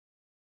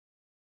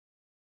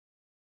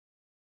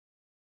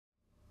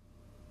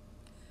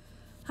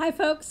Hi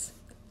folks,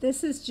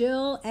 this is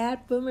Jill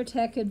at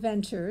BoomerTech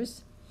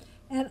Adventures,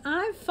 and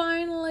I've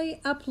finally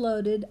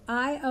uploaded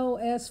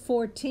iOS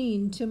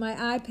 14 to my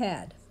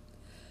iPad.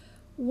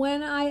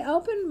 When I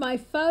opened my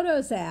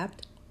Photos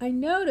app, I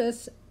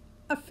noticed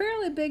a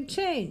fairly big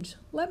change.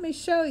 Let me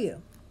show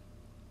you.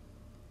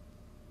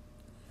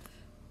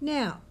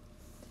 Now,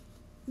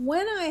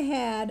 when I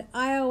had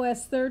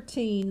iOS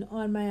 13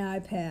 on my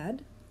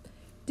iPad,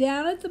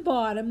 down at the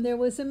bottom there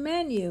was a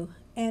menu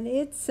and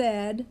it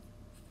said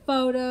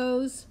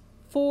Photos,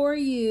 For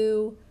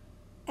You,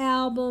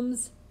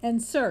 Albums,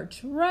 and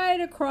Search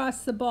right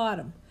across the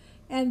bottom.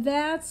 And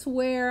that's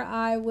where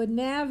I would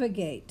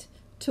navigate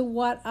to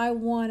what I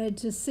wanted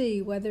to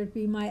see, whether it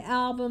be my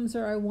albums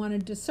or I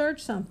wanted to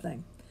search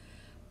something.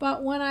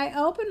 But when I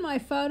open my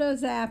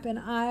Photos app in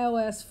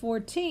iOS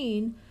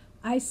 14,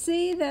 I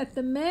see that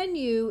the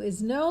menu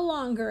is no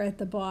longer at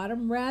the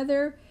bottom.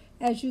 Rather,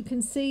 as you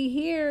can see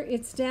here,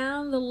 it's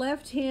down the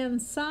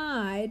left-hand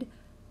side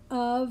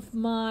of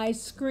my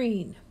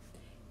screen.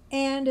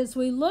 And as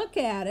we look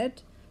at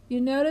it, you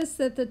notice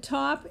that the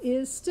top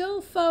is still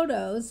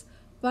Photos,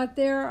 but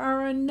there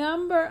are a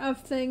number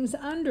of things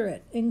under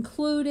it,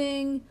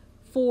 including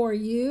For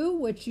You,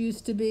 which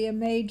used to be a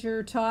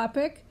major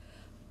topic,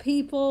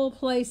 People,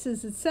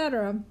 Places,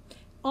 etc.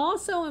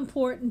 Also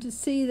important to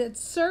see that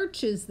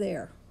Search is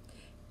there.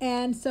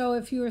 And so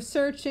if you are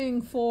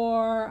searching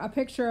for a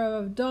picture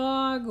of a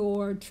dog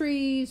or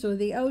trees or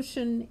the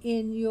ocean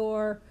in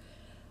your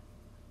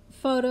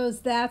Photos,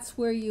 that's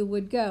where you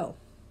would go.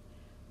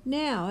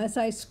 Now, as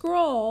I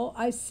scroll,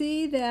 I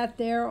see that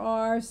there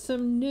are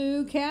some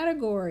new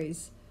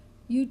categories.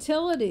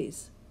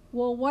 Utilities.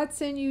 Well, what's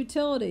in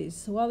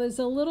utilities? Well, there's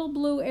a little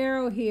blue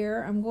arrow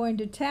here. I'm going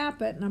to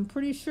tap it, and I'm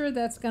pretty sure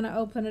that's going to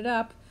open it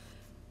up.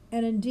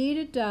 And indeed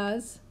it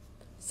does.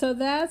 So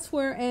that's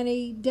where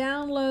any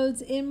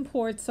downloads,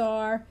 imports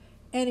are,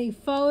 any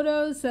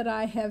photos that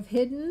I have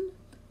hidden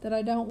that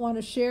I don't want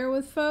to share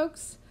with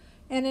folks,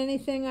 and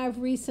anything I've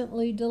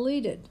recently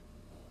deleted.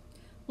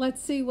 Let's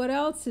see what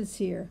else is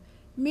here.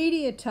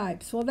 Media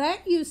types. Well,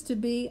 that used to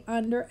be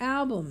under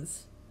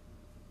albums.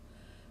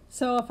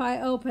 So if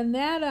I open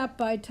that up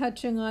by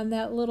touching on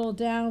that little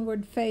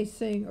downward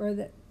facing or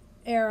the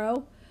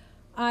arrow,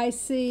 I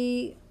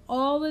see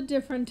all the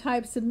different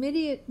types of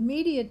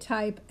media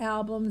type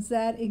albums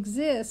that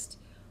exist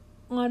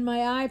on my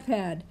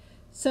iPad.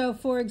 So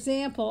for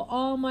example,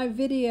 all my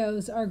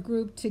videos are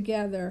grouped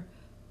together.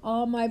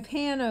 All my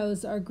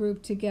panos are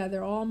grouped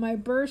together. All my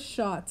burst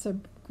shots are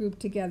grouped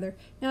together.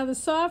 Now the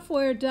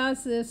software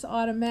does this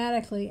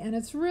automatically, and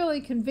it's really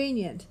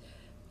convenient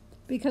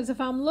because if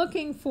I'm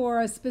looking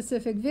for a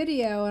specific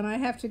video and I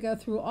have to go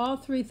through all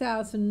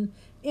 3,000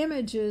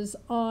 images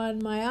on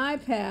my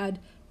iPad,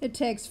 it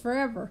takes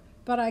forever.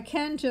 But I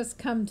can just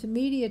come to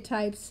media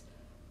types,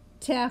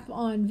 tap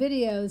on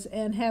videos,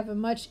 and have a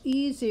much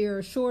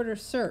easier, shorter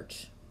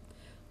search.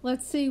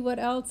 Let's see what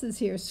else is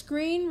here.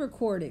 Screen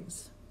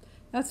recordings.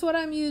 That's what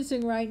I'm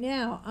using right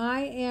now.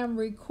 I am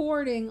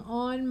recording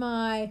on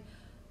my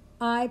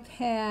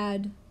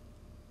iPad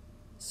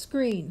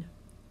screen.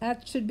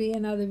 That should be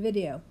another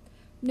video.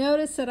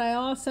 Notice that I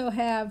also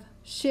have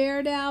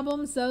shared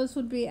albums. Those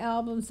would be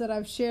albums that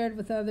I've shared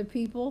with other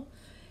people.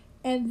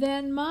 And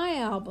then my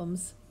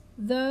albums,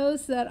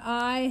 those that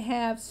I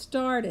have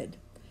started.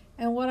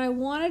 And what I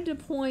wanted to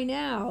point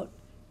out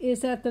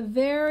is at the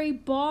very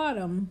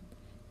bottom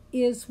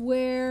is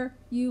where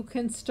you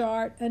can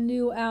start a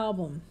new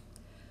album.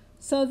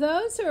 So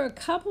those are a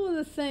couple of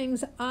the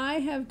things I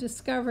have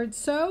discovered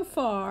so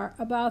far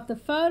about the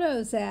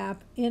Photos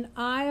app in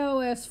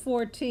iOS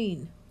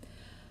 14.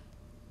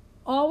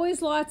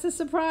 Always lots of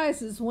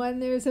surprises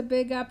when there's a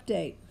big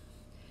update.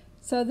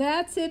 So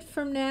that's it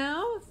from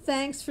now.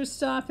 Thanks for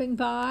stopping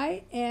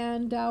by,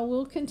 and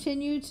we'll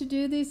continue to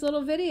do these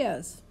little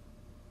videos.